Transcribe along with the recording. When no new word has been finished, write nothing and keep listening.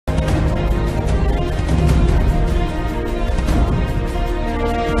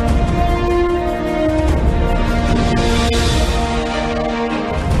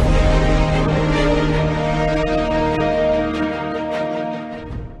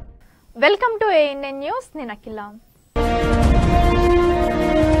Welcome to ANN news. నేను అఖిల.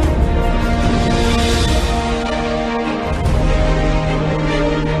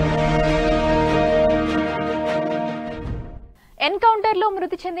 ఎన్కౌంటర్లో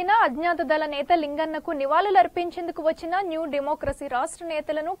మృతి చెందిన అజ్ఞాత దళ నేత లింగన్నకు నివాళులర్పించేందుకు వచ్చిన న్యూ డెమోక్రసీ రాష్ట్ర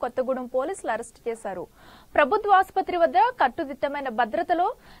నేతలను కొత్తగూడెం పోలీసులు అరెస్టు చేశారు. ప్రభుత్వ ఆసుపత్రి వద్ద కట్టుదిట్టమైన భద్రతలో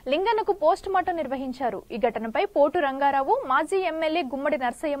లింగన్నకు పోస్ట్ మార్టం నిర్వహించారు. ఈ ఘటనపై పోటు రంగారావు, మాజీ ఎమ్మెల్యే గుమ్మడి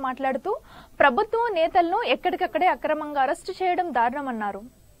నర్సయ్య మాట్లాడుతూ ప్రభుత్వం నేతలను ఎక్కడికక్కడే అక్రమంగా అరెస్టు చేయడం దారుణమన్నారు.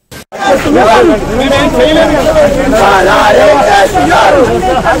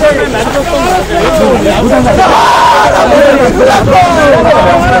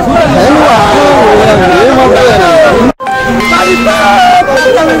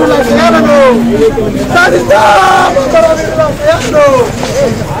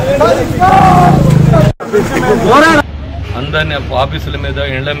 అందరినీ ఆఫీసుల మీద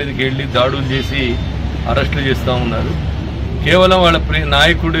ఇళ్ల మీదకి వెళ్లి దాడులు చేసి అరెస్టులు చేస్తూ ఉన్నారు. కేవలం వాళ్ళ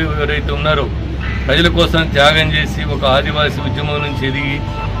నాయకుడు ఎవరైతే ఉన్నారో ప్రజల కోసం త్యాగం చేసి ఒక ఆదివాసీ ఉద్యమం నుంచి ఎదిగి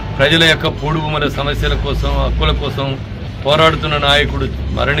ప్రజల యొక్క పోడు భూముల సమస్యల కోసం, హక్కుల కోసం పోరాడుతున్న నాయకుడు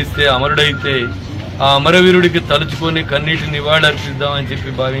మరణిస్తే, అమరుడైతే ఆ అమరవీరుడికి తలుచుకొని కన్నీటి నివాళులర్పిద్దామని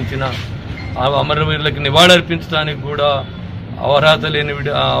చెప్పి భావించిన ఆ అమరవీరులకి నివాళులర్పించడానికి కూడా అర్హత లేని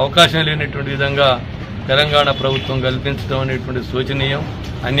అవకాశం లేనటువంటి విధంగా తెలంగాణ ప్రభుత్వం కల్పించడం అనేటువంటి శోచనీయం,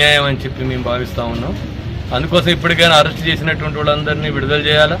 అన్యాయం అని చెప్పి మేము భావిస్తూ ఉన్నాం. అందుకోసం ఇప్పటికైనా అరెస్ట్ చేసినటువంటి వాళ్ళందరినీ విడుదల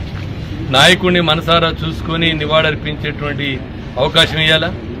చేయాలా, నాయకుడిని మనసారా చూసుకొని నివాళులర్పించేటువంటి అవకాశం ఇవ్వాలా.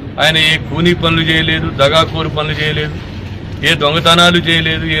 ఆయన ఏ కూనీ పనులు చేయలేదు, దగాకోరు పనులు చేయలేదు, ఏ దొంగతనాలు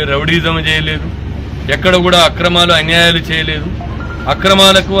చేయలేదు, ఏ రౌడీజం చేయలేదు, ఎక్కడ కూడా అక్రమాలు అన్యాయాలు చేయలేదు.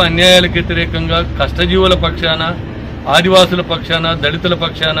 అక్రమాలకు అన్యాయాలకు వ్యతిరేకంగా కష్టజీవుల పక్షాన, ఆదివాసుల పక్షాన, దళితుల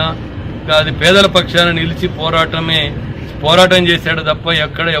పక్షాన, అది పేదల పక్షాన నిలిచి పోరాటం చేశాడు తప్ప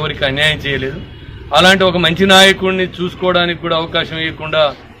ఎక్కడ ఎవరికి అన్యాయం చేయలేదు. అలాంటి ఒక మంచి నాయకుడిని చూసుకోవడానికి కూడా అవకాశం ఇవ్వకుండా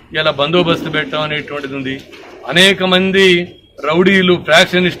ఇలా బందోబస్తు పెట్టడం అనేటువంటిది ఉంది. అనేక మంది రౌడీలు,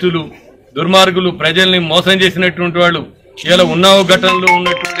 ఫ్యాక్షనిస్టులు, దుర్మార్గులు, ప్రజల్ని మోసం చేసినటువంటి వాళ్ళు ఇలా ఉన్నావ ఘటనలో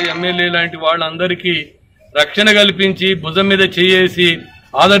ఉన్నటువంటి ఎమ్మెల్యే లాంటి వాళ్ళందరికీ రక్షణ కల్పించి భుజం మీద చేసి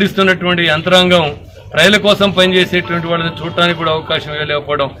ఆదరిస్తున్నటువంటి యంత్రాంగం ప్రజల కోసం పనిచేసేటువంటి వాళ్ళని చూడటానికి కూడా అవకాశం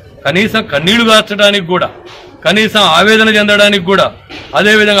ఇవ్వలేకపోవడం, కనీసం కన్నీళ్లు గార్చడానికి కూడా, కనీసం ఆవేదన చెందడానికి కూడా,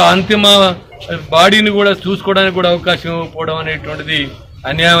 అదేవిధంగా అంతిమ బాడీని కూడా చూసుకోవడానికి కూడా అవకాశం ఇవ్వకపోవడం అనేటువంటిది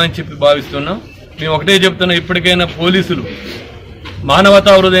అన్యాయం అని చెప్పి భావిస్తున్నాం. మేము ఒకటే చెప్తున్నాం, ఇప్పటికైనా పోలీసులు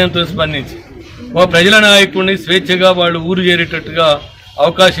మానవతా హృదయంతో స్పందించి ఓ ప్రజల నాయకుడిని స్వేచ్ఛగా వాళ్ళు ఊరు చేరేటట్టుగా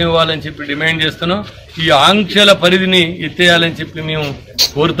అవకాశం ఇవ్వాలని చెప్పి డిమాండ్ చేస్తున్నాం. ఈ ఆంక్షల పరిధిని ఎత్తేయాలని చెప్పి మేము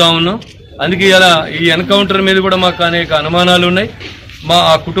కోరుతా ఉన్నాం. అందుకే ఇలా ఈ ఎన్కౌంటర్ మీద కూడా మాకు అనేక అనుమానాలు ఉన్నాయి. మా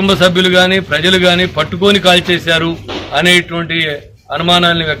కుటుంబ సభ్యులు కానీ ప్రజలు కానీ పట్టుకొని కాల్చేశారు అనేటువంటి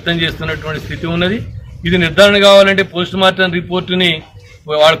అనుమానాలను వ్యక్తం చేస్తున్నటువంటి స్థితి ఉన్నది. ఇది నిర్ధారణ కావాలంటే పోస్ట్ మార్టం రిపోర్టుని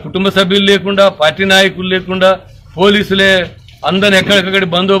వాళ్ళ కుటుంబ సభ్యులు లేకుండా, పార్టీ నాయకులు లేకుండా పోలీసులే అందరిని ఎక్కడికక్కడి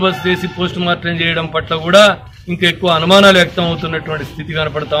బందోబస్తు చేసి పోస్ట్ మార్టం చేయడం పట్ల కూడా ఇంకా ఎక్కువ అనుమానాలు వ్యక్తం అవుతున్నటువంటి స్థితి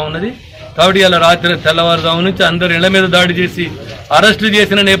కనపడతా ఉన్నది. కాబట్టి ఇలా రాత్రి తెల్లవారుజాము నుంచి అందరు ఇళ్ల మీద దాడి చేసి అరెస్టు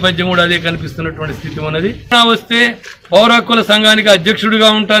చేసిన నేపథ్యం కూడా అదే కనిపిస్తున్నటువంటి స్థితి ఉన్నది. వస్తే పౌర హక్కుల సంఘానికి అధ్యక్షుడిగా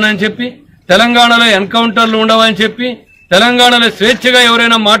ఉంటానని చెప్పి, తెలంగాణలో ఎన్కౌంటర్లు ఉండవని చెప్పి, తెలంగాణలో స్వేచ్ఛగా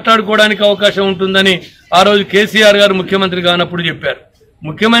ఎవరైనా మాట్లాడుకోవడానికి అవకాశం ఉంటుందని ఆ రోజు కేసీఆర్ గారు ముఖ్యమంత్రి కానప్పుడు చెప్పారు.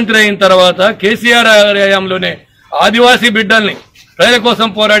 ముఖ్యమంత్రి అయిన తర్వాత కేసీఆర్ హయాంలోనే ఆదివాసీ బిడ్డల్ని, ప్రజల కోసం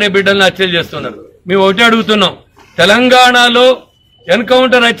పోరాడే బిడ్డల్ని హత్యలు చేస్తున్నారు. మేము ఒకటి అడుగుతున్నాం, తెలంగాణలో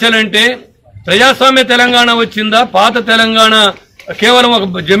ఎన్కౌంటర్ హత్యలంటే ప్రజాస్వామ్య తెలంగాణ వచ్చిందా, పాత తెలంగాణ కేవలం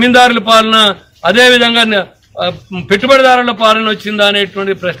ఒక జమీందారుల పాలన, అదేవిధంగా పెట్టుబడిదారుల పాలన వచ్చిందా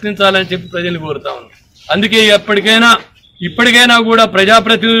అనేటువంటి ప్రశ్నించాలని చెప్పి ప్రజలు కోరుతా ఉన్నాం. అందుకే ఇప్పటికైనా కూడా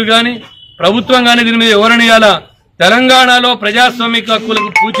ప్రజాప్రతినిధులు కానీ ప్రభుత్వం కానీ దీని మీద వివరణియాలా. తెలంగాణలో ప్రజాస్వామిక హక్కులకు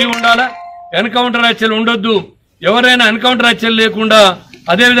పూచి ఉండాలా, ఎన్కౌంటర్ హత్యలు ఉండొద్దు. ఎవరైనా ఎన్కౌంటర్ హత్యలు లేకుండా,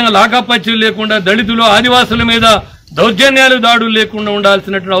 అదేవిధంగా లాకప్ హత్యలు లేకుండా, దళితులు, ఆదివాసుల మీద దౌర్జన్యాలు, దాడులు లేకుండా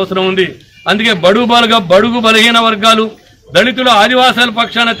ఉండాల్సినటువంటి అవసరం ఉంది. అందుకే బడుగు బలహీన వర్గాలు, దళితులు, ఆదివాసుల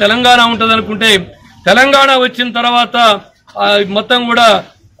పక్షాన తెలంగాణ ఉంటుందనుకుంటే, తెలంగాణ వచ్చిన తర్వాత మొత్తం కూడా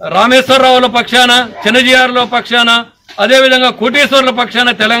రామేశ్వరరావుల పక్షాన, చిన్నజీఆర్ల పక్షాన, అదేవిధంగా కోటేశ్వర్ల పక్షాన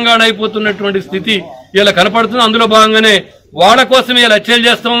తెలంగాణ అయిపోతున్నటువంటి స్థితి ఇలా కనపడుతుంది. అందులో భాగంగానే వాళ్ళ కోసం ఇలా హత్యలు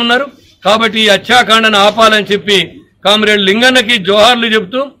చేస్తూ ఉన్నారు. కాబట్టి ఈ హత్యాకాండను ఆపాలని చెప్పి కామ్రేడ్ లింగన్నకి జోహార్లు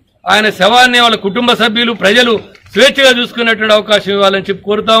చెబుతూ ఆయన శవాన్ని వాళ్ళ కుటుంబ సభ్యులు, ప్రజలు స్వేచ్ఛగా చూసుకునేటువంటి అవకాశం ఇవ్వాలని చెప్పి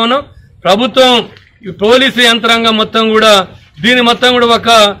కోరుతా ఉన్నాం. ప్రభుత్వం, పోలీసు యంత్రాంగం మొత్తం కూడా దీని ఒక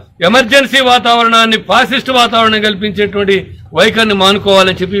ఎమర్జెన్సీ వాతావరణాన్ని, ఫాసిస్ట్ వాతావరణం కల్పించేటువంటి వైఖరిని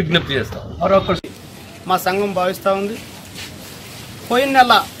మానుకోవాలని చెప్పి విజ్ఞప్తి చేస్తాం. మరొకటి మా సంఘం భావిస్తూ ఉంది. పోయిన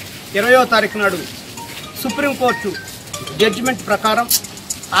నెల 20వ తారీఖు నాడు సుప్రీంకోర్టు జడ్జిమెంట్ ప్రకారం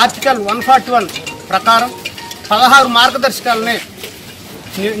ఆర్టికల్ 141 ప్రకారం 16 మార్గదర్శకాలని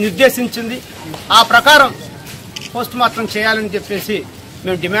నిర్దేశించింది. ఆ ప్రకారం పోస్ట్ మార్టం చేయాలని చెప్పేసి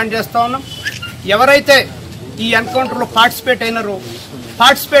మేము డిమాండ్ చేస్తూ ఉన్నాం. ఎవరైతే ఈ ఎన్కౌంటర్లో పార్టిసిపేట్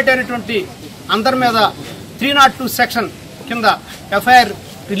అయినటువంటి అందరి మీద 302 సెక్షన్ కింద ఎఫ్ఐఆర్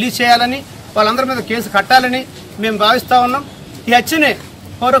రిలీజ్ చేయాలని, వాళ్ళందరి మీద కేసు కట్టాలని మేము భావిస్తూ ఉన్నాం. ఈ హత్యని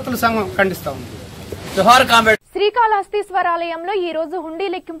పౌర హక్కుల సంఘం ఖండిస్తూ ఉన్నాం. శ్రీకాళహస్తీశ్వరాలయంలో ఈ రోజు హుండీ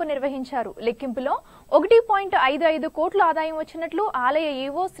లెక్కింపు నిర్వహించారు. లెక్కింపులో 1.55 కోట్ల ఆదాయం వచ్చినట్లు ఆలయ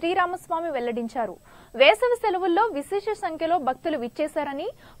ఈవో శ్రీరామస్వామి వెల్లడించారు. వేసవి సెలవుల్లో విశేష సంఖ్యలో భక్తులు విచ్చేశారని,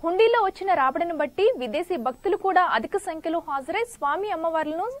 హుండీలో వచ్చిన రాబడిని బట్టి విదేశీ భక్తులు కూడా అధిక సంఖ్యలో హాజరై స్వామి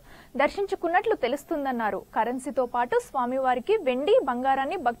అమ్మవార్లను దర్శించుకున్నట్లు తెలుస్తుందన్నారు. కరెన్సీతో పాటు స్వామివారికి వెండి,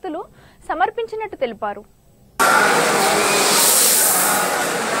 బంగారాన్ని భక్తులు సమర్పించినట్టు తెలిపారు.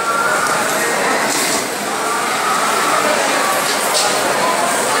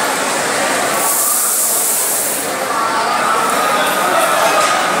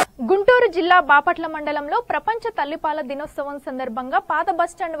 గుంటూరు జిల్లా బాపట్ల మండలంలో ప్రపంచ తల్లిపాల దినోత్సవం సందర్భంగా పాత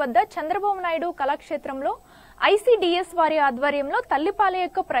బస్టాండ్ వద్ద చంద్రబాబు నాయుడు కళాక్షేత్రంలో ఐసీడీఎస్ వారి ఆధ్వర్యంలో తల్లిపాల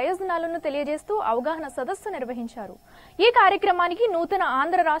యొక్క ప్రయోజనాలను తెలియజేస్తూ అవగాహన సదస్సు నిర్వహించారు. ఈ కార్యక్రమానికి నూతన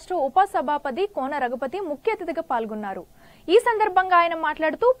ఆంధ్ర రాష్ట్ర ఉపసభాపతి కోన రఘుపతి ముఖ్య అతిథిగా పాల్గొన్నారు. ఈ సందర్భంగా ఆయన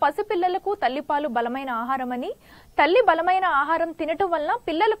మాట్లాడుతూ పసిపిల్లలకు తల్లిపాలు బలమైన ఆహారమని, తల్లి బలమైన ఆహారం తినటం వల్ల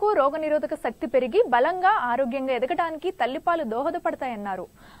పిల్లలకు రోగనిరోధక శక్తి పెరిగి బలంగా ఆరోగ్యంగా ఎదగడానికి తల్లిపాలు దోహదపడతాయన్నారు.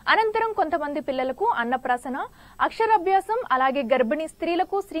 అనంతరం కొంతమంది పిల్లలకు అన్నప్రాసన, అక్షరాభ్యాసం, అలాగే గర్భిణీ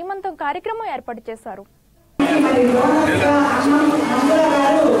స్త్రీలకు శ్రీమంతం కార్యక్రమం ఏర్పాటు చేశారు.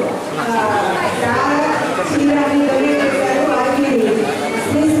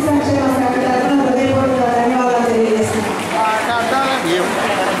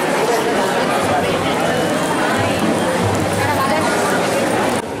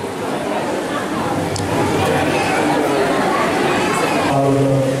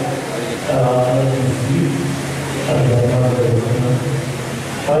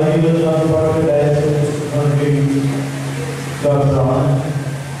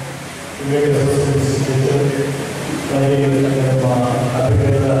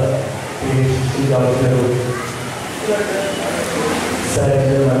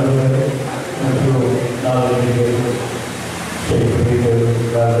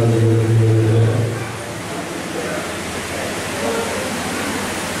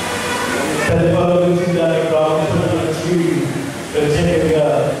 ప్రత్యేకంగా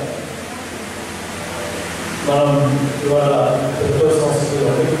మనం ఇవాళ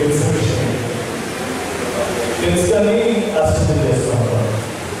సంస్కృతి తెలిసిన విషయం తెలుసుకొని అర్థం చేస్తూ ఉంటాం.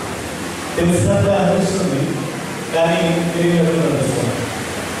 తెలిసినట్టు అనిపిస్తుంది, కానీ తెలియనట్టు అనిపిస్తుంది.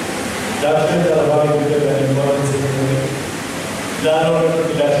 డాక్టర్ చాలా బాగా కానీ ఇంపార్టెన్స్ ఏంటంటే దానిలో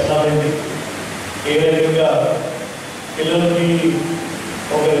ఉన్నటువంటి లక్షణాలు ఏ రకంగా పిల్లలకి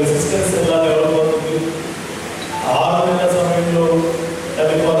ఒక రెసిస్టెన్స్ ఎలా డెవలప్ అవుతుంది, 6 నెలల సమయంలో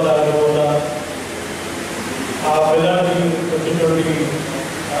తల్లిపోతారు కూడా ఆ పిల్లలకి వచ్చినటువంటి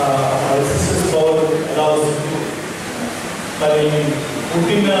రెసిస్టెన్స్ పవర్ ఎలా వస్తుంది, మరి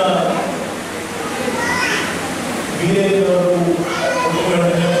పుట్టిన వీలైన వరకు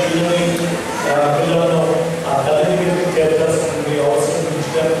పిల్లలను ఆ తల్లి చేర్చాల్సిన అవసరం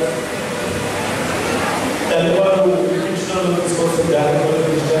ఉంచారు. తల్లిపాటు ఇప్పించడంలో తీసుకోవాల్సిన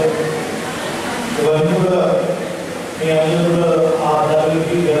జాగ్రత్తలు ఇచ్చారు. ఇవన్నీ కూడా మీ అందరూ కూడా ఆ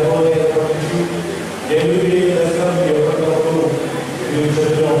తల్లికి గర్భవతి నుంచి డెలివరీ దగ్గర మీరు ఎప్పటికప్పుడు మీరు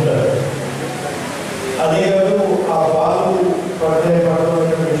చెప్తూ ఉంటారు. అదే కాదు ఆ పాలు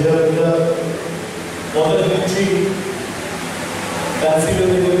పడవలసిన విషయాలు మీద మొదటి నుంచి కన్సీల్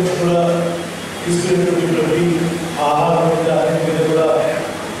దగ్గర నుంచి కూడా తీసుకునేటువంటి ఆహారం మీద అన్నిటి మీద కూడా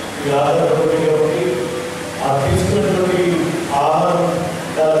మీరు ఆధారపడి కాబట్టి ఆ తీసుకున్నటువంటి ఆహారం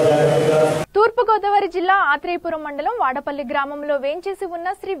చాలా జాగ్రత్తగా. తూర్పుగోదావరి జిల్లా ఆత్రేయపురం మండలం వాడపల్లి గ్రామంలో వేంచేసి ఉన్న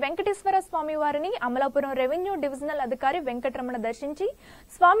శ్రీ వెంకటేశ్వర స్వామి వారిని అమలాపురం రెవెన్యూ డివిజనల్ అధికారి వెంకటరమణ దర్శించి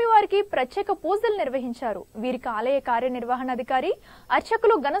స్వామివారికి ప్రత్యేక పూజలు నిర్వహించారు. వీరికి ఆలయ కార్యనిర్వహణాధికారి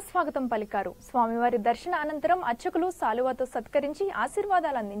అర్చకులు ఘన స్వాగతం పలికారు. స్వామివారి దర్శన అనంతరం అర్చకులు సాలువాతో సత్కరించి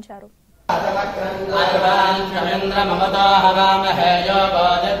ఆశీర్వాదాలు అందించారు.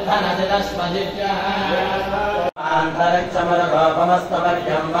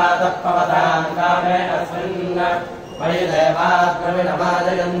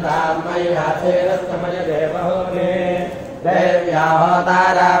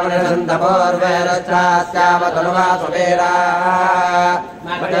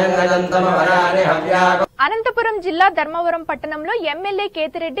 అనంతపురం జిల్లా ధర్మవరం పట్టణంలో ఎమ్మెల్యే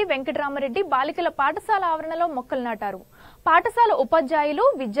కేతిరెడ్డి వెంకటరామరెడ్డి బాలికల పాఠశాల ఆవరణలో మొక్కలు నాటారు. పాఠశాల ఉపాధ్యాయులు,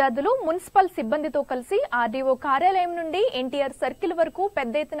 విద్యార్థులు, మున్సిపల్ సిబ్బందితో కలిసి ఆర్డీఓ కార్యాలయం నుండి ఎన్టీఆర్ సర్కిల్ వరకు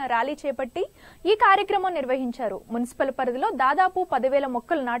పెద్ద ఎత్తున ర్యాలీ చేపట్టి ఈ కార్యక్రమం నిర్వహించారు. మున్సిపల్ పరిధిలో దాదాపు 10,000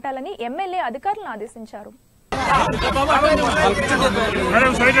 మొక్కలు నాటాలని ఎమ్మెల్యే అధికారులను ఆదేశించారు.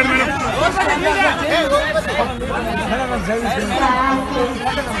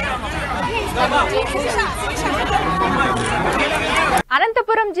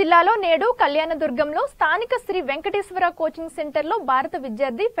 అనంతపురం జిల్లాలో నేడు కళ్యాణదుర్గంలో స్థానిక శ్రీ వెంకటేశ్వర కోచింగ్ సెంటర్లో భారత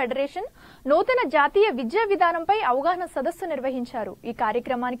విద్యార్థి ఫెడరేషన్ నూతన జాతీయ విద్యా విధానంపై అవగాహన సదస్సు నిర్వహించారు. ఈ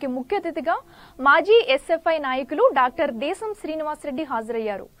కార్యక్రమానికి ముఖ్య అతిథిగా మాజీ ఎస్ఎఫ్ఐ నాయకులు డాక్టర్ దేశం శ్రీనివాసరెడ్డి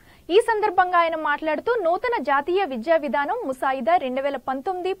హాజరయ్యారు. ఈ సందర్భంగా ఆయన మాట్లాడుతూ నూతన జాతీయ విద్యా విధానం ముసాయిదా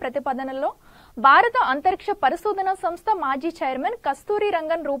 2019 ప్రతిపాదనలో భారత అంతరిక్ష పరిశోధన సంస్థ మాజీ చైర్మన్ కస్తూరి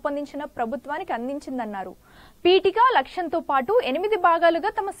రంగన్ రూపొందించిన ప్రభుత్వానికి అందించిందన్నారు. పీఠిక లక్ష్యంతో పాటు 8 భాగాలుగా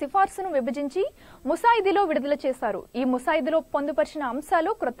తమ సిఫార్సును విభజించి ముసాయిదాలో విడుదల చేశారు. ఈ ముసాయిదాలో పొందుపరిచిన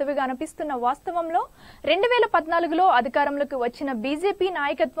అంశాలు క్రొత్తవిగా అనిపిస్తున్న వాస్తవంలో 2014లో అధికారంలోకి వచ్చిన బీజేపీ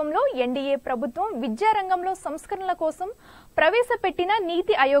నాయకత్వంలో ఎన్డీఏ ప్రభుత్వం విద్యారంగంలో సంస్కరణల కోసం ప్రవేశపెట్టిన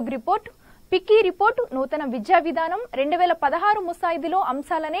నీతి ఆయోగ్ రిపోర్ట్, పిక్కీ రిపోర్టు, నూతన విద్యా విధానం 2016 ముసాయిదాలో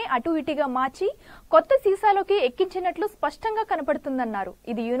అంశాలనే అటు ఇటుగా మార్చి కొత్త సీసాలోకి ఎక్కించినట్లు స్పష్టంగా కనపడుతుందన్నారు.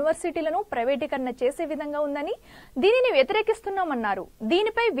 ఇది యూనివర్సిటీలను ప్రైవేటీకరణ చేసే విధంగా ఉందని దీనిని వ్యతిరేకిస్తున్నామన్నారు.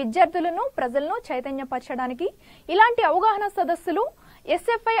 దీనిపై విద్యార్థులను, ప్రజలను చైతన్యపరచడానికి ఇలాంటి అవగాహన సదస్సులు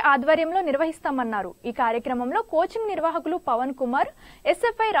ఎస్ఎఫ్ఐ ఆధ్వర్యంలో నిర్వహిస్తామన్నారు. ఈ కార్యక్రమంలో కోచింగ్ నిర్వాహకులు పవన్ కుమార్,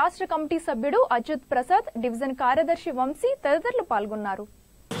 ఎస్ఎఫ్ఐ రాష్ట్ర కమిటీ సభ్యుడు అచ్యుత్ ప్రసాద్, డివిజన్ కార్యదర్శి వంశీ తదితరులు పాల్గొన్నారు.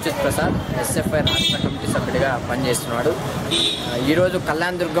 అచ్యుత్ ప్రసాద్ ఎస్ఎఫ్ఐ రాష్ట్ర కమిటీ సభ్యుడిగా పనిచేస్తున్నాడు. ఈరోజు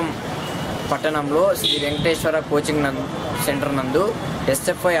కళ్యాణదుర్గం పట్టణంలో శ్రీ వెంకటేశ్వర కోచింగ్ సెంటర్ నందు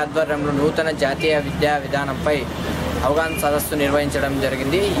ఎస్ఎఫ్ఐ ఆధ్వర్యంలో నూతన జాతీయ విద్యా విధానంపై అవగాహన సదస్సు నిర్వహించడం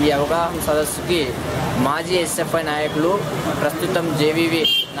జరిగింది. ఈ అవగాహన సదస్సుకి మాజీ ఎస్ఎఫ్ఐ నాయకులు, ప్రస్తుతం జేవీవి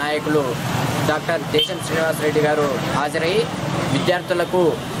నాయకులు డాక్టర్ దేశం శ్రీనివాసరెడ్డి గారు హాజరై విద్యార్థులకు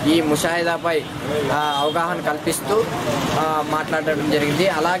ఈ ముసాయిదాపై అవగాహన కల్పిస్తూ మాట్లాడడం జరిగింది.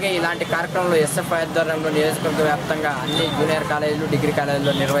 అలాగే ఇలాంటి కార్యక్రమంలో ఎస్ఎఫ్ఐ ఆధ్వర్యంలో నియోజకవర్గ వ్యాప్తంగా అన్ని జూనియర్ కాలేజీలు, డిగ్రీ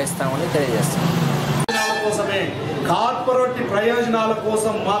కాలేజీలో నిర్వహిస్తామని తెలియజేస్తాం. కార్పొరేట్ ప్రయోజనాల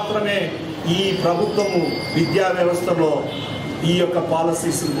కోసం మాత్రమే ఈ ప్రభుత్వము విద్యా వ్యవస్థలో ఈ యొక్క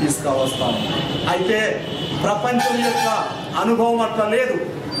పాలసీస్ తీసుకువస్తాము. అయితే ప్రపంచం యొక్క అనుభవం అట్లా లేదు.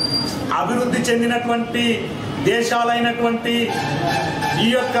 అభివృద్ధి చెందినటువంటి దేశాలైనటువంటి ఈ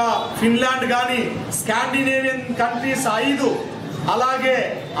యొక్క ఫిన్లాండ్ కానీ, స్కాండినేవియన్ కంట్రీస్ 5, అలాగే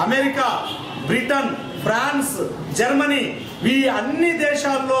అమెరికా, బ్రిటన్, ఫ్రాన్స్, జర్మనీ, ఈ అన్ని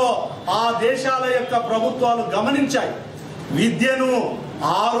దేశాల్లో ఆ దేశాల యొక్క ప్రభుత్వాలు గమనించాయి. విద్యను,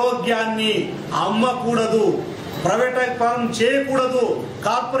 ఆరోగ్యాన్ని అమ్మకూడదు, ప్రైవేట్ పరం చేయకూడదు,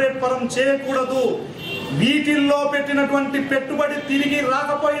 కార్పొరేట్ పరం చేయకూడదు. వీటిల్లో పెట్టినటువంటి పెట్టుబడి తిరిగి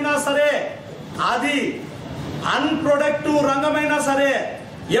రాకపోయినా సరే, అది అన్ప్రొడక్టివ్ రంగమైనా సరే,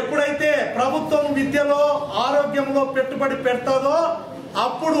 ఎప్పుడైతే ప్రభుత్వం విద్యలో, ఆరోగ్యంలో పెట్టుబడి పెడతాదో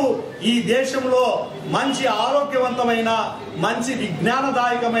అప్పుడు ఈ దేశంలో మంచి ఆరోగ్యవంతమైన, మంచి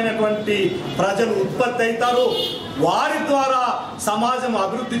విజ్ఞానదాయకమైనటువంటి ప్రజలు ఉత్పత్తి అవుతారు. వారి ద్వారా సమాజం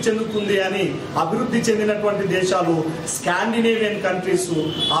అభివృద్ధి చెందుతుంది అని అభివృద్ధి చెందినటువంటి దేశాలు, స్కాండినేవియన్ కంట్రీస్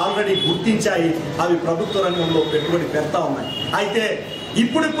ఆల్రెడీ గుర్తించాయి. అవి ప్రభుత్వ రంగంలో పెట్టుబడి పెడతా ఉన్నాయి. అయితే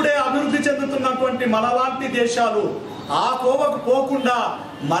ఇప్పుడిప్పుడే అభివృద్ధి చెందుతున్నటువంటి మనలాంటి దేశాలు ఆ కోవకు పోకుండా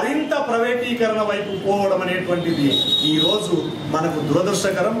మరింత ప్రైవేటీకరణ వైపు పోవడం అనేటువంటిది ఈరోజు మనకు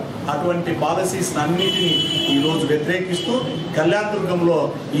దురదృష్టకరం. అటువంటి పాలసీస్ అన్నిటినీ ఈరోజు వ్యతిరేకిస్తూ కళ్యాణదుర్గంలో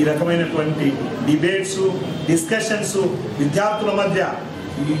ఈ రకమైనటువంటి డిబేట్స్, డిస్కషన్స్ విద్యార్థుల మధ్య,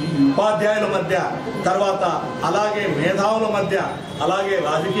 ఉపాధ్యాయుల మధ్య, తర్వాత అలాగే మేధావుల మధ్య, అలాగే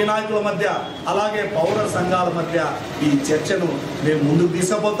రాజకీయ నాయకుల మధ్య, అలాగే పౌర సంఘాల మధ్య ఈ చర్చను మేము ముందుకు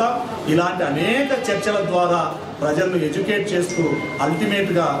తీసుకుపోతాం. ఇలాంటి అనేక చర్చల ద్వారా ప్రజలను ఎడ్యుకేట్ చేస్తూ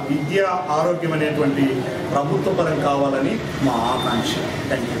అల్టిమేట్ గా విద్య, ఆరోగ్యం అనేటువంటి ప్రభుత్వ పరం కావాలని మా ఆకాంక్ష.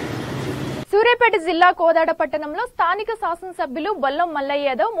 Thank you. సూర్యాపేట జిల్లా కోదాడ పట్టణంలో స్థానిక శాసనసభ్యులు బొల్లం మల్లయ్య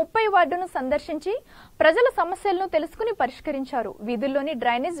యాదవ్ 30 వార్డును సందర్శించి ప్రజల సమస్యలను తెలుసుకుని పరిష్కరించారు. వీధుల్లోని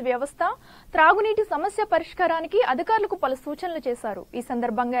డ్రైనేజ్ వ్యవస్థ, త్రాగునీటి సమస్య పరిష్కారానికి అధికారులకు పలు సూచనలు చేశారు. ఈ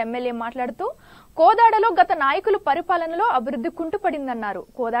సందర్భంగా ఎమ్మెల్యే మాట్లాడుతూ కోదాడలో గత నాయకుల పరిపాలనలో అభివృద్ధి కుంటుపడిందన్నారు.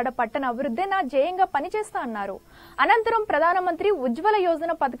 కోదాడ పట్టణ అభివృద్ధే నా ధ్యేయంగా పనిచేస్తా అన్నారు. అనంతరం ప్రధానమంత్రి ఉజ్వల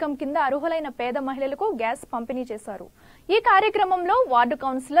యోజన పథకం కింద అర్హులైన పేద మహిళలకు గ్యాస్ పంపిణీ చేశారు. ఈ కార్యక్రమంలో వార్డు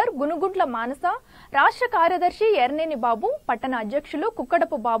కౌన్సిలర్ గునుగుంట్ల మానస, రాష్ట్ర కార్యదర్శి ఎర్నేని బాబు, పట్టణ అధ్యక్షులు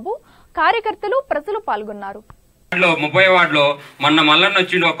కుక్కడపు బాబు, కార్యకర్తలు, ప్రజలు పాల్గొన్నారు. 30 వార్డులో మొన్న మల్లన్న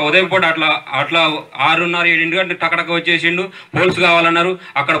వచ్చిండు. ఒక ఉదయం పూట అట్లా 6:30 7 గంటలు టకటక వచ్చేసిండు. పోల్స్ కావాలన్నారు.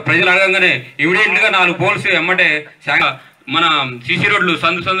 అక్కడ ప్రజలు అడగంగానే ఇమీడియట్ గా 4 పోల్స్ ఎమ్మటే మన సీసీ రోడ్లు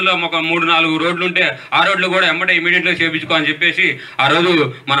సందులో ఒక 3-4 రోడ్లు ఉంటే ఆ రోడ్లు కూడా ఎమ్మటే ఇమీడియట్ గా చేయించుకో అని చెప్పేసి ఆ రోజు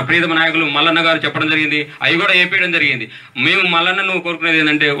మన ప్రీతమ నాయకులు మల్లన్న గారు చెప్పడం జరిగింది. అవి కూడా వేపేయడం జరిగింది. మేము మల్లన్నను కోరుకునేది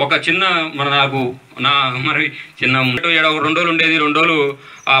ఏంటంటే ఒక చిన్న మరి చిన్న 2 రోజులు ఉండేది. 2 రోజులు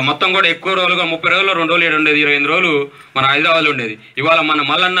మొత్తం కూడా ఎక్కువ రోజులుగా 30 రోజులు 2 రోజులు 7 ఉండేది. 25 రోజులు మన హైదరాబాద్లో ఉండేది. ఇవాళ మన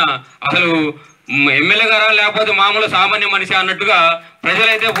మల్లన్న అసలు ఎమ్మెల్యే గారా లేకపోతే మామూలు సామాన్య మనిషి అన్నట్టుగా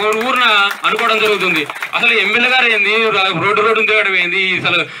ప్రజలైతే ఊరిన అనుకోవడం జరుగుతుంది. అసలు ఎమ్మెల్యే గారు ఏంది, రోడ్డు తిరగడం ఏంది,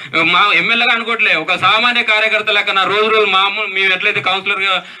 అసలు మా ఎమ్మెల్యేగా అనుకోవట్లే. ఒక సామాన్య కార్యకర్త లెక్క నా రోజు మామూలు మేము ఎట్లయితే కౌన్సిలర్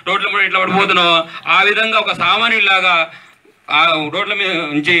గా రోడ్ల మీద ఇట్లా పడిపోతున్నామో ఆ విధంగా ఒక సామాన్యులాగా ఆ రోడ్ల మీద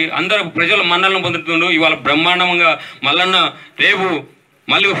నుంచి అందరూ ప్రజలు మన్నలను పొందుతుండు. ఇవాళ బ్రహ్మాండంగా మల్లన్న రేపు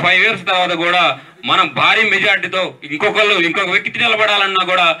మళ్ళీ 5 years తర్వాత కూడా మనం భారీ మెజార్టీతో ఇంకొక వ్యక్తి నిలబడాలన్నా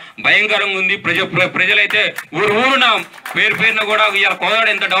కూడా భయంకరంగా ఉంది. ప్రజలైతే ఊరున పేరున కూడా ఇవాళ కోదాడ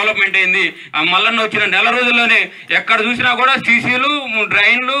ఎంత డెవలప్మెంట్ అయింది. మల్లన్న వచ్చిన నెల రోజుల్లోనే ఎక్కడ చూసినా కూడా సీసీలు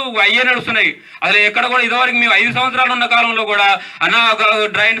డ్రైన్లు అయ్యే నడుస్తున్నాయి. అసలు ఎక్కడ కూడా ఇదివరకు మేము 5 సంవత్సరాలు ఉన్న కాలంలో కూడా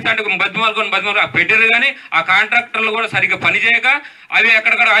డ్రైన్స్ అంటే బతిమాలుకొని పెట్టారు. కానీ ఆ కాంట్రాక్టర్లు కూడా సరిగ్గా పనిచేయక అవి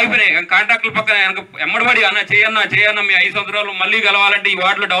ఎక్కడెక్కడ ఆగిపోయినాయి. కాంట్రాక్టుల పక్కన ఎమ్మడబడి చేయన్నా మీ 5 సంవత్సరాలు మళ్ళీ గెలవాలంటే ఈ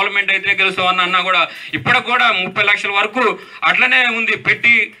వార్డులో డెవలప్మెంట్ అయితే గెలుస్తామన్న అన్నా కూడా ఇప్పటికి కూడా 30 లక్షల వరకు అట్లనే ఉంది.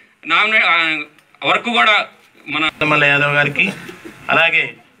 పెట్టి వరకు కూడా మన యాదవ్ గారికి అలాగే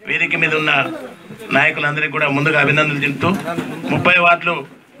వేదిక మీద ఉన్న నాయకులందరికీ కూడా ముందుగా అభినందనలు తెలుపుతూ 30 వార్డులు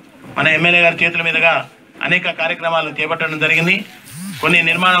మన ఎమ్మెల్యే గారి చేతుల మీదుగా అనేక కార్యక్రమాలు చేపట్టడం జరిగింది. కొన్ని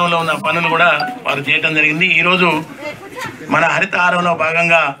నిర్మాణంలో ఉన్న పనులు కూడా వారు చేయడం జరిగింది. ఈరోజు మన హరితహారంలో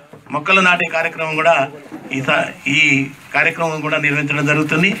భాగంగా మొక్కలు నాటే కార్యక్రమం కూడా ఈ కార్యక్రమం కూడా నిర్వహించడం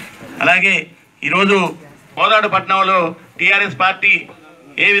జరుగుతుంది. అలాగే ఈరోజు కోదాడ పట్టణంలో టీఆర్ఎస్ పార్టీ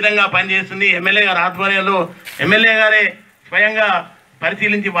ఏ విధంగా పనిచేస్తుంది, ఎమ్మెల్యే గారి ఆధ్వర్యంలో ఎమ్మెల్యే గారే స్వయంగా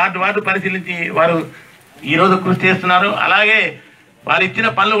పరిశీలించి వార్డు పరిశీలించి వారు ఈరోజు కృషి చేస్తున్నారు. అలాగే వారు ఇచ్చిన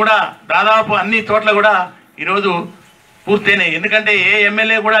పనులు కూడా దాదాపు అన్ని చోట్ల కూడా ఈరోజు పూర్తయినాయి. ఎందుకంటే ఏ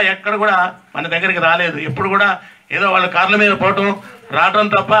ఎమ్మెల్యే కూడా ఎక్కడ కూడా మన దగ్గరికి రాలేదు. ఎప్పుడు కూడా ఏదో వాళ్ళ కార్ల మీద పోవటం రావటం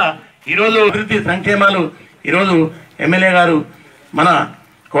తప్ప ఈరోజు అభివృద్ధి సంక్షేమాలు ఈరోజు ఎమ్మెల్యే గారు మన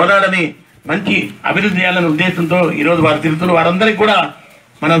కోదాడని మంచి అభివృద్ధి చేయాలనే ఉద్దేశంతో ఈరోజు వారు తిరుగుతున్నారు. వారందరికీ కూడా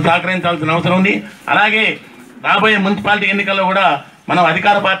మనం సహకరించాల్సిన అవసరం ఉంది. అలాగే రాబోయే మున్సిపాలిటీ ఎన్నికల్లో కూడా మనం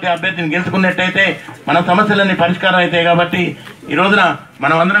అధికార పార్టీ అభ్యర్థిని గెలుచుకున్నట్టయితే మన సమస్యలన్నీ పరిష్కారం అవుతాయి. కాబట్టి ఈ రోజున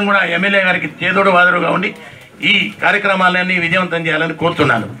మనం అందరం కూడా ఎమ్మెల్యే గారికి చేదోడు వాదోడుగా ఉండి ఈ కార్యక్రమాలన్నీ విజయవంతం చేయాలని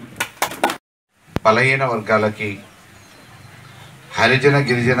కోరుతున్నాను. బలహీన వర్గాలకి, హరిజన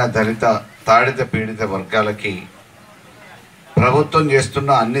గిరిజన దళిత తాడిత పీడిత వర్గాలకి ప్రభుత్వం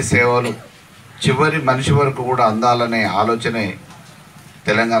చేస్తున్న అన్ని సేవలు చివరి మనిషి వరకు కూడా అందాలనే ఆలోచనే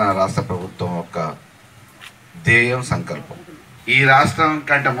తెలంగాణ రాష్ట్ర ప్రభుత్వం యొక్క ధ్యేయం, సంకల్పం. ఈ రాష్ట్రం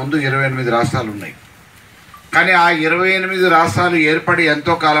కంటే ముందు 28 రాష్ట్రాలు ఉన్నాయి. కానీ ఆ 28 రాష్ట్రాలు ఏర్పడి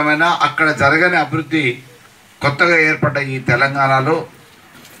ఎంతో కాలమైనా అక్కడ జరగని అభివృద్ధి కొత్తగా ఏర్పడ్డ ఈ తెలంగాణలో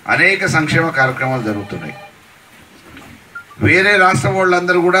అనేక సంక్షేమ కార్యక్రమాలు జరుగుతున్నాయి. వేరే రాష్ట్రం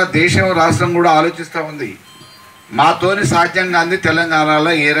వాళ్ళందరూ కూడా దేశం రాష్ట్రం కూడా ఆలోచిస్తూ ఉంది, మాతోని సాధ్యంగా అంది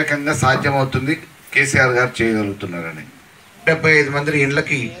తెలంగాణలో ఏ రకంగా సాధ్యమవుతుంది, కేసీఆర్ గారు చేయగలుగుతున్నారని 75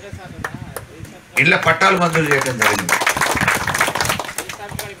 మంది ఇళ్ల పట్టాలు మంజూరు చేయడం జరిగింది.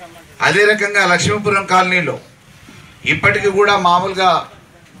 అదే రకంగా లక్ష్మీపురం కాలనీలో ఇప్పటికీ కూడా మామూలుగా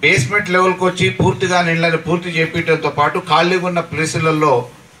బేస్మెంట్ లెవెల్కి వచ్చి పూర్తిగా ఇళ్లను పూర్తి చేపించడంతో పాటు ఖాళీగా ఉన్న ప్లేసులలో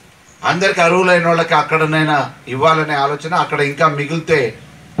అందరికి అర్హులైన వాళ్ళకి అక్కడనైనా ఇవ్వాలనే ఆలోచన, అక్కడ ఇంకా మిగిలితే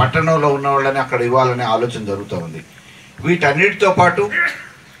పట్టణంలో ఉన్న వాళ్ళని అక్కడ ఇవ్వాలనే ఆలోచన జరుగుతూ ఉంది. వీటన్నిటితో పాటు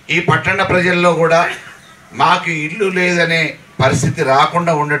ఈ పట్టణ ప్రజల్లో కూడా మాకు ఇల్లు లేదనే పరిస్థితి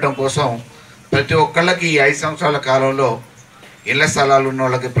రాకుండా ఉండటం కోసం ప్రతి ఒక్కళ్ళకి ఈ 5 సంవత్సరాల కాలంలో ఇళ్ల స్థలాలు ఉన్న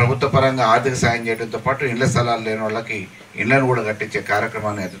వాళ్ళకి ప్రభుత్వ పరంగా ఆర్థిక సాయం చేయడంతో పాటు ఇళ్ల స్థలాలు లేని వాళ్ళకి ఇళ్లను కూడా కట్టించే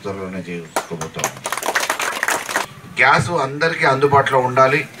కార్యక్రమాన్ని అతి త్వరలోనే చేసుకోబోతాం. గ్యాసు అందరికీ అందుబాటులో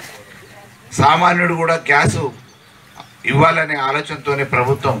ఉండాలి, సామాన్యుడు కూడా గ్యాసు ఇవ్వాలనే ఆలోచనతోనే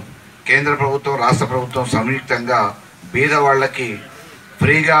ప్రభుత్వం, కేంద్ర ప్రభుత్వం, రాష్ట్ర ప్రభుత్వం సంయుక్తంగా బీద వాళ్ళకి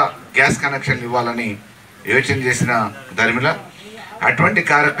ఫ్రీగా గ్యాస్ కనెక్షన్లు ఇవ్వాలని యోచన చేసిన దరిమిల అటువంటి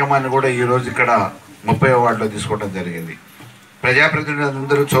కార్యక్రమాన్ని కూడా ఈరోజు ఇక్కడ 30వ వార్డులో తీసుకోవడం జరిగింది.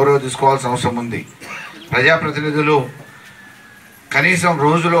 ప్రజాప్రతినిధులందరూ చొరవ తీసుకోవాల్సిన అవసరం ఉంది. ప్రజాప్రతినిధులు కనీసం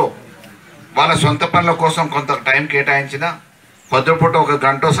రోజులో వాళ్ళ సొంత పనుల కోసం కొంత టైం కేటాయించినా, పొద్దుపూట 1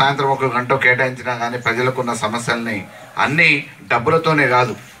 గంట, సాయంత్రం 1 గంట కేటాయించినా కానీ ప్రజలకున్న సమస్యల్ని అన్నీ డబ్బులతోనే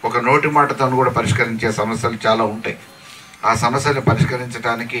కాదు, ఒక నోటి మాటతో కూడా పరిష్కరించే సమస్యలు చాలా ఉంటాయి. ఆ సమస్యలు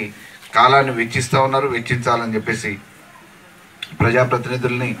పరిష్కరించడానికి కాలాన్ని వెచ్చిస్తూ ఉన్నారు. వెచ్చించాలని చెప్పేసి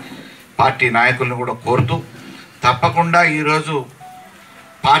ప్రజాప్రతినిధుల్ని, పార్టీ నాయకులను కూడా కోరుతూ తప్పకుండా ఈరోజు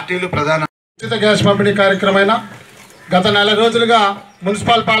పార్టీలు ప్రధాన ఉచిత గ్యాస్ పంపిణీ కార్యక్రమమైన గత 4 రోజులుగా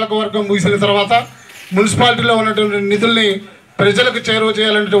మున్సిపల్ పాలకవర్గం ముగిసిన తర్వాత మున్సిపాలిటీలో ఉన్నటువంటి నిధుల్ని ప్రజలకు చేరువ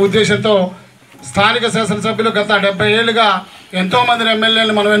చేయాలనే ఉద్దేశంతో స్థానిక శాసనసభ్యులు గత 70 ఏళ్లుగా ఎంతోమందిని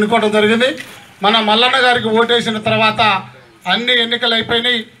ఎమ్మెల్యేలను మనం ఎన్నుకోవడం జరిగింది. మన మల్లన్న గారికి ఓటేసిన తర్వాత అన్ని ఎన్నికలు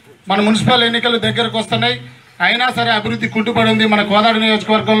అయిపోయినాయి. మన మున్సిపల్ ఎన్నికలు దగ్గరకు వస్తున్నాయి. అయినా సరే అభివృద్ధి కుంటుపడింది మన కోదాడ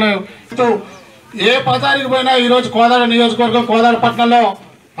నియోజకవర్గంలో. ఏ పదానికి పోయినా ఈరోజు కోదాడ నియోజకవర్గం, కోదాడ పట్టణంలో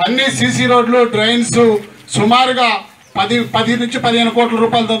అన్ని సీసీ రోడ్లు, డ్రైన్స్ సుమారుగా 10 నుంచి 15 కోట్ల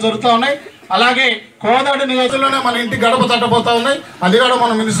రూపాయలతో జరుగుతూ ఉన్నాయి. అలాగే కోదాడ నియోజకవర్గంలోనే మన ఇంటి గడప తట్టబోతా ఉన్నాయి. అది కూడా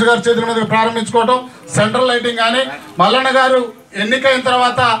మన మినిస్టర్ గారి చేతుల మీద ప్రారంభించుకోవడం, సెంట్రల్ లైటింగ్ కానీ మల్లన్న గారు ఎన్నికైన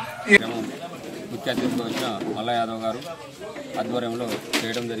తర్వాత ముఖ్య అతిథిగా వచ్చిన మల్ల యాదవ్ గారు ఆధ్వర్యంలో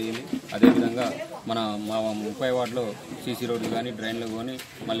చేయడం జరిగింది. అదేవిధంగా మా 30 వార్డులో సీసీ రోడ్లు కానీ, డ్రైన్లు కానీ,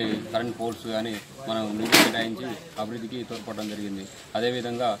 మళ్ళీ కరెంట్ పోల్స్ కానీ మనం నిధులు కేటాయించి అభివృద్ధికి తోడ్పడడం జరిగింది.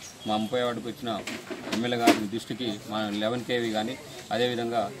 అదేవిధంగా మా 30 వార్డుకు వచ్చిన ఎమ్మెల్యే గారి దృష్టికి మన 11 kV కానీ,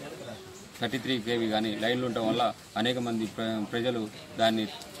 అదేవిధంగా 33 kV కానీ లైన్లు ఉండటం వల్ల అనేక మంది ప్రజలు దాన్ని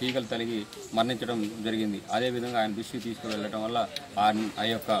తీగలు తలిగి మరణించడం జరిగింది. అదేవిధంగా ఆయన దృష్టికి తీసుకువెళ్ళటం వల్ల ఆ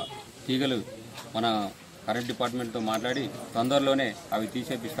యొక్క తీగలు మన కరెంట్ డిపార్ట్మెంట్తో మాట్లాడి తొందరలోనే అవి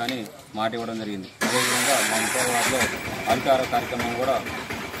తీసేపిస్తా అని మాట ఇవ్వడం జరిగింది. అదేవిధంగా మా 30 వార్డులో అధికార కార్యక్రమం కూడా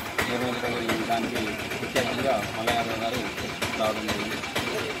నిర్వహించడం, దానికి ముఖ్య అతిథిగా మల్ల యాదవ్ గారు రావడం జరిగింది.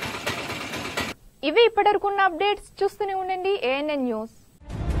 ఇవి ఇప్పటివరకున్న అప్డేట్స్. చూస్తూనే ఉండండి ANN న్యూస్.